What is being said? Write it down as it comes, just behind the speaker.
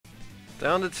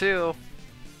Down to 2.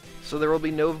 So there will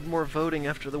be no more voting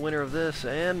after the winner of this,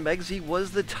 and Megzy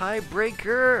was the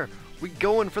tiebreaker! We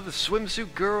going for the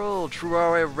swimsuit girl,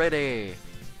 Wrede.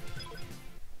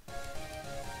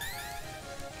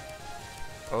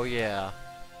 Oh yeah.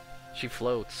 She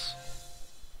floats.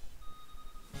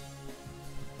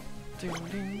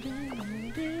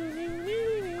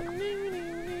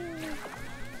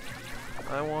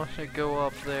 I want to go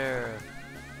up there.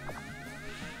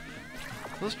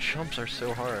 Those chumps are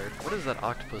so hard. What is that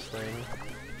octopus thing?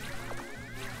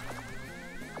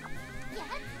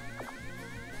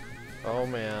 Oh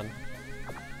man.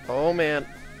 Oh man.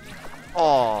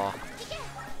 Aw.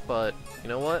 But, you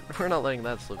know what? We're not letting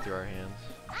that slip through our hands.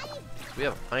 We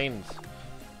have Heinz.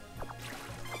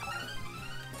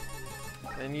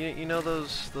 And you know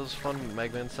those fun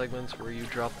Mega Man segments where you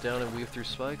drop down and weave through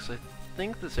spikes? I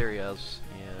think this area has...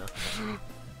 yeah.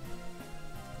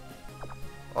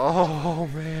 Oh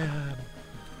man.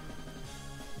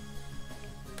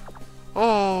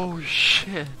 Oh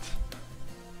shit.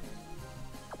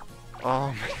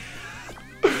 Oh man.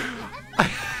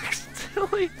 I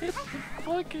accidentally hit the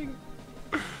fucking...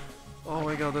 oh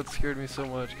my god, that scared me so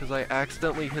much because I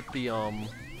accidentally hit the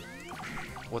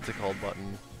what's it called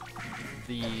button?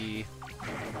 The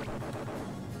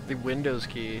Windows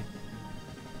key.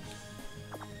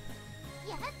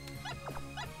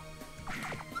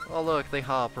 Oh look, they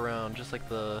hop around just like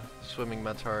the swimming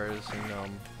Metars in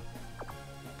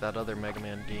that other Mega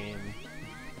Man game.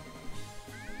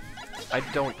 I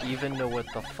don't even know what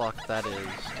the fuck that is.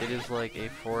 It is like a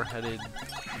four-headed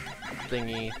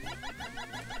thingy.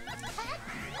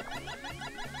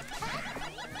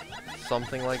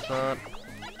 Something like that.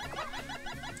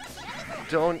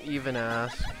 Don't even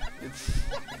ask. It's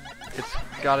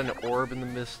got an orb in the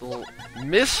missile.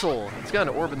 Missile! It's got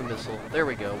an orb in the missile. There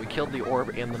we go. We killed the orb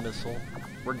and the missile.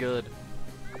 We're good.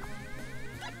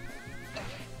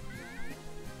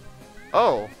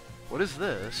 Oh! What is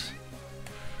this?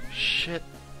 Shit.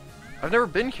 I've never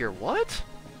been here. What?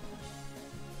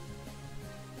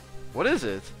 What is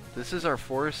it? This is our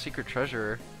forest secret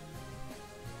treasure.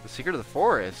 The secret of the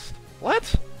forest.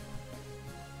 What?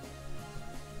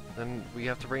 Then we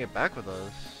have to bring it back with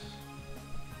us.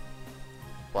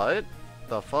 What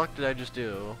the fuck did I just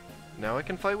do? Now I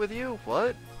can fight with you?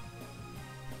 What?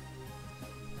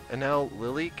 And now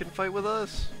Lily can fight with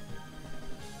us?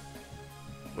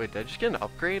 Wait, did I just get an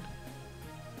upgrade?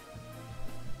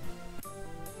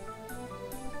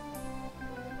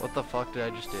 What the fuck did I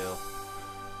just do?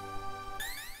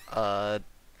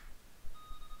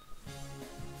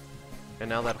 And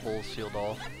now that hole's sealed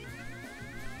off.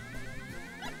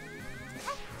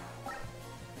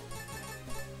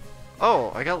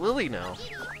 Oh, I got Lily now.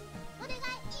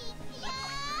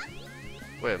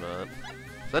 Wait a minute.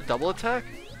 Is that double attack?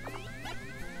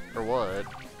 Or what?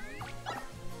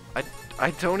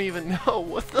 I don't even know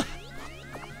what the...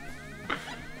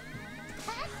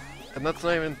 And that's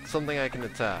not even something I can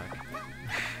attack.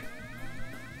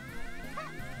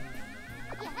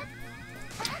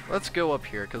 Let's go up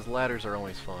here, because ladders are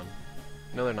always fun.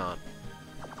 No, they're not.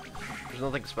 There's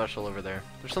nothing special over there.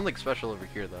 There's something special over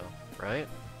here, though, right?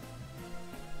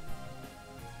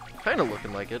 Kinda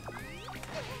looking like it.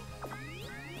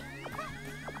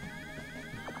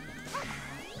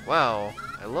 Wow,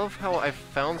 I love how I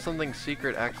found something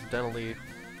secret accidentally,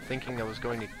 thinking I was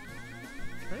going to... Can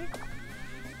I?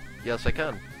 Yes, I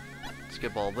can.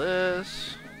 Skip all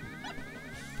this.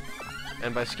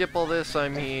 And by skip all this, I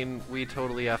mean we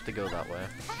totally have to go that way.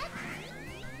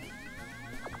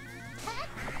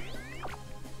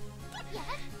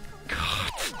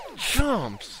 God,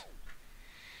 jumps!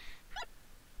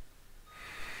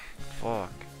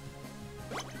 Fuck.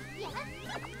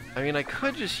 I mean, I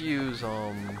could just use,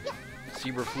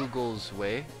 Zebraflugel's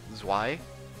Zwei?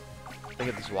 I think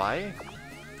it's Zwei?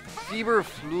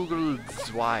 Zebraflugel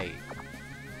Zwei.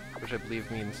 Which I believe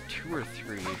means 2 or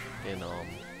 3 in,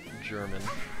 German.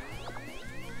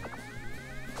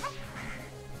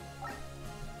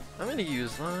 I'm gonna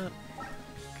use that,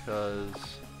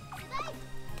 cause...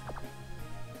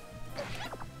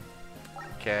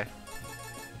 Okay.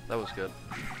 That was good.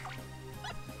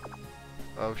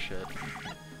 Oh shit.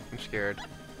 I'm scared.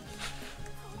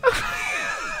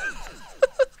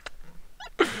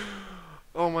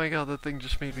 Oh my god, that thing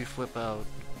just made me flip out.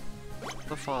 What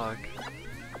the fuck?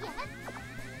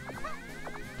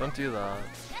 Don't do that.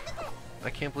 I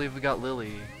can't believe we got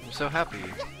Lily. I'm so happy.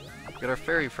 We got our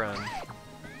fairy friend.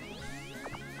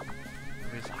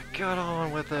 He's like, get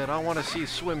on with it. I want to see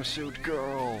Swimsuit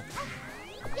Girl.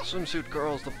 Swimsuit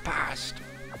Girl's the best.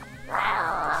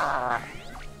 I'm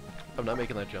not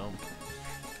making that jump.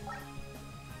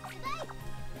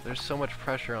 There's so much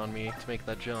pressure on me to make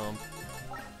that jump.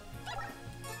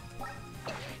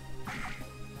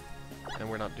 And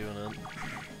we're not doing it.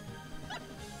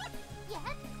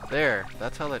 There,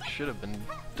 that's how that should have been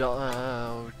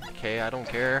done. Okay, I don't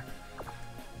care.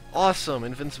 Awesome!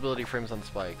 Invincibility frames on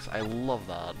spikes. I love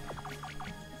that.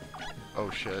 Oh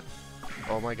shit.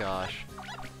 Oh my gosh.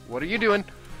 What are you doing?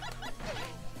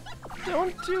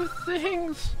 Don't do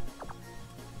things!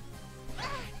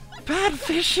 Bad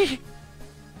fishy!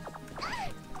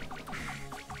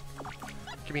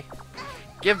 Give me.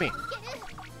 Give me!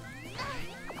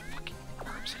 Fucking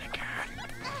worms in a can.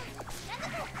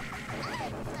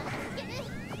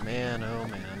 Man, oh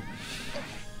man.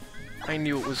 I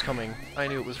knew it was coming. I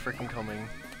knew it was freaking coming.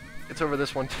 It's over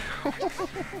this one too.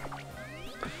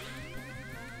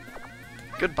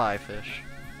 Goodbye, fish.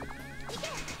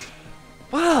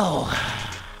 Well.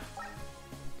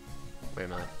 Wait a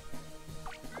minute.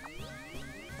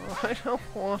 Oh, I don't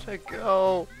want to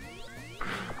go.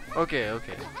 Okay,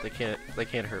 okay. They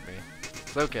can't hurt me.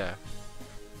 It's okay.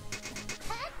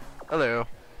 Hello.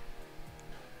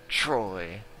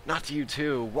 Troy. Not you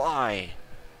too. Why?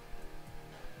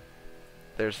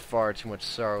 There's far too much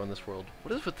sorrow in this world.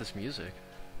 What is with this music?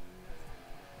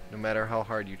 No matter how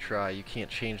hard you try, you can't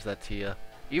change that, Tia.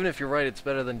 Even if you're right, it's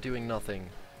better than doing nothing.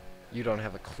 You don't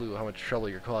have a clue how much trouble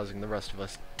you're causing the rest of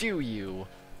us, do you?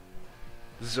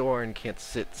 Zorn can't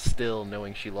sit still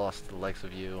knowing she lost to the likes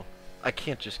of you. I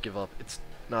can't just give up. It's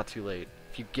not too late.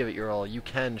 If you give it your all, you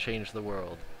can change the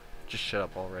world. Just shut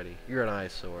up already. You're an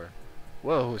eyesore.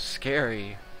 Whoa,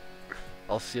 scary.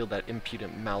 I'll seal that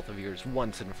impudent mouth of yours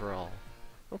once and for all.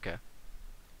 Okay.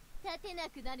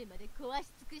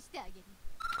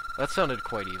 That sounded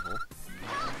quite evil.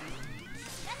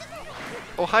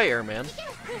 Oh, hi, Airman.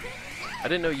 I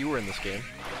didn't know you were in this game.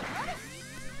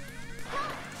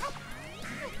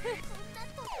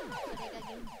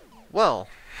 Well,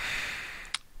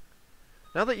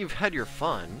 now that you've had your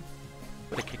fun, I'm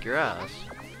gonna kick your ass.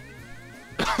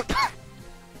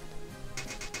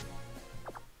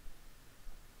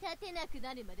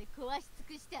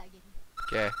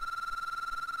 Okay.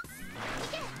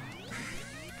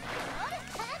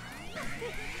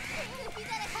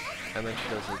 And then she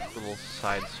does a little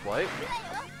side swipe.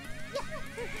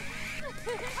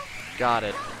 Got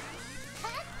it.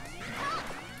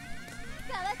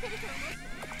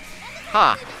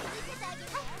 Ha!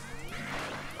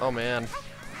 Oh man.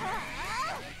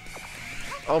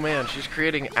 Oh man, she's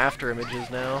creating after images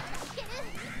now.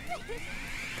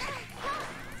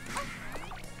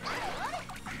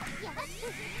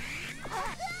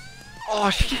 Oh,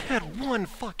 she had one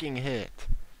fucking hit.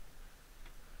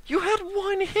 You had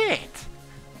one hit!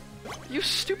 You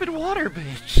stupid water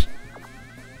bitch!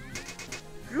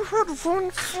 You had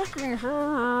one fucking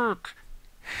hit!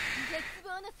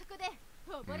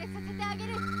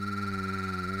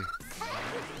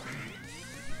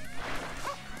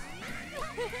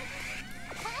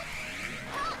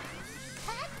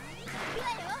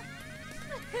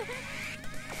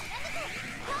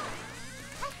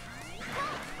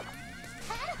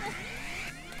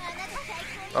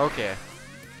 Okay.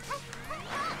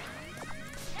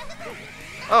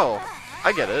 Oh,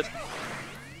 I get it.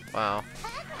 Wow.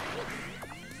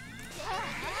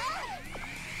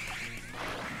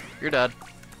 You're dead.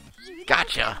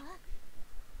 Gotcha!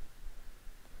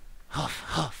 Huff,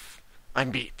 huff.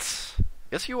 I'm Beats.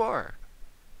 Yes, you are.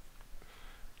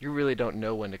 You really don't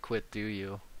know when to quit, do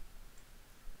you?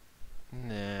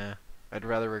 Nah. I'd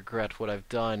rather regret what I've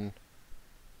done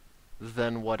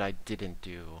than what I didn't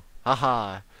do.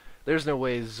 Haha. There's no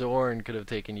way Zorn could have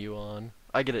taken you on.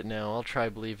 I get it now. I'll try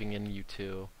believing in you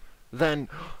too. Then,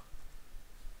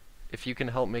 if you can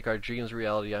help make our dreams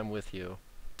reality, I'm with you.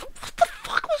 What the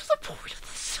fuck was the point of the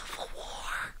Civil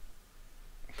War?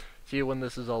 See you when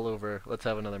this is all over. Let's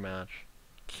have another match.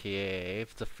 Okay.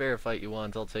 If it's a fair fight you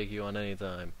want, I'll take you on any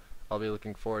time. I'll be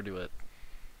looking forward to it.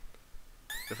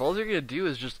 If all you're gonna do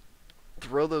is just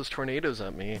throw those tornadoes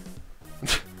at me.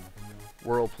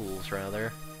 Whirlpools,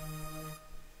 rather.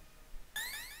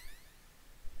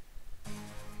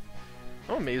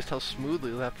 I'm amazed how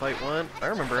smoothly that fight went. I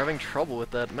remember having trouble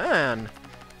with that. Man!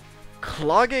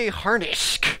 Klage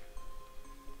Harnisk!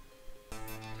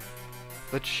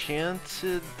 The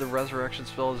chanted the resurrection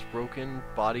spell is broken,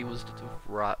 body was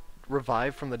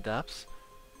revived from the depths?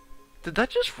 Did that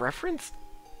just reference...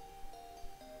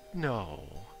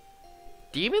 No.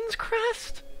 Demon's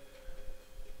Crest?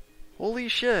 Holy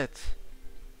shit.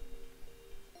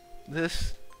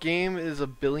 This game is a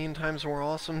billion times more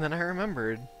awesome than I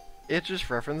remembered. It just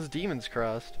referenced Demon's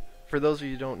Crest. For those of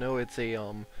you who don't know, it's a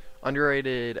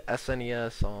underrated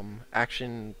SNES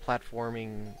action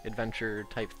platforming adventure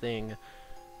type thing.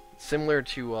 Similar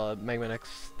to Mega Man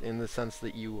X in the sense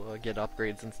that you get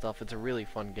upgrades and stuff. It's a really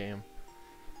fun game.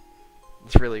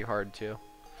 It's really hard too.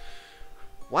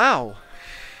 Wow!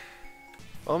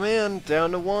 Oh man,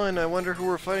 down to 1. I wonder who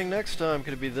we're fighting next time.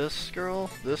 Could it be this girl,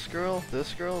 this girl,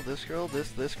 this girl, this girl,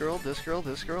 this girl, this girl,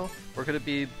 this girl? Or could it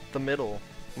be the middle?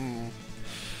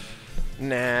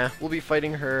 Nah, we'll be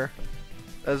fighting her.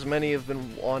 As many have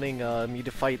been wanting me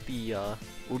to fight the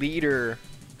leader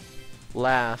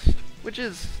last, which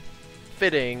is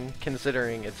fitting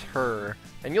considering it's her,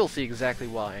 and you'll see exactly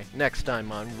why next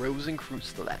time on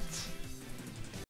Rosenkreuzstilette.